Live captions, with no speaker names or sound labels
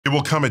There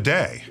will come a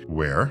day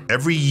where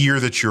every year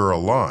that you're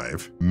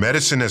alive,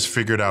 medicine has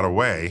figured out a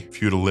way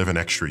for you to live an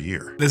extra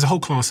year. There's a whole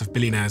class of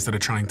billionaires that are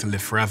trying to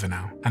live forever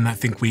now, and I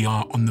think we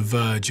are on the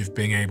verge of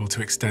being able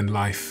to extend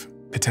life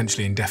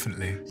potentially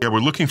indefinitely. Yeah, we're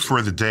looking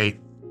for the date.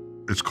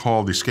 It's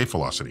called the escape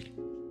velocity.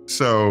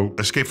 So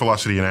escape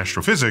velocity in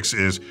astrophysics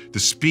is the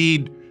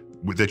speed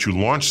that you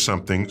launch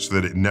something so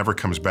that it never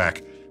comes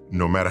back,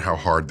 no matter how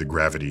hard the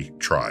gravity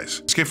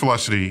tries. Escape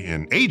velocity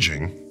in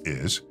aging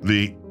is,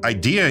 the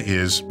idea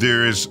is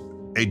there is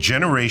a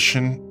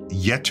generation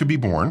yet to be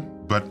born,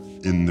 but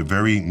in the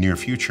very near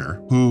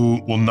future,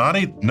 who will not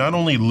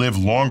only live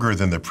longer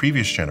than the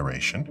previous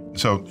generation.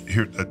 So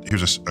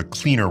here's a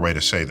cleaner way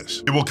to say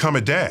this. There will come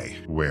a day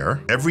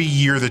where every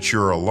year that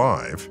you're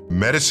alive,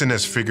 medicine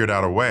has figured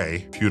out a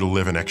way for you to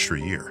live an extra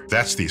year.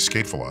 That's the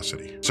escape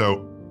velocity.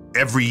 So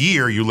every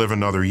year you live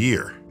another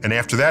year. And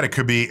after that, it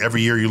could be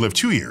every year you live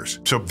 2 years.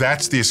 So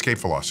that's the escape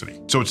velocity.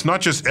 So it's not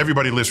just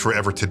everybody lives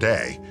forever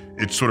today,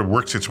 it sort of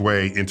works its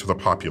way into the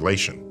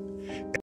population.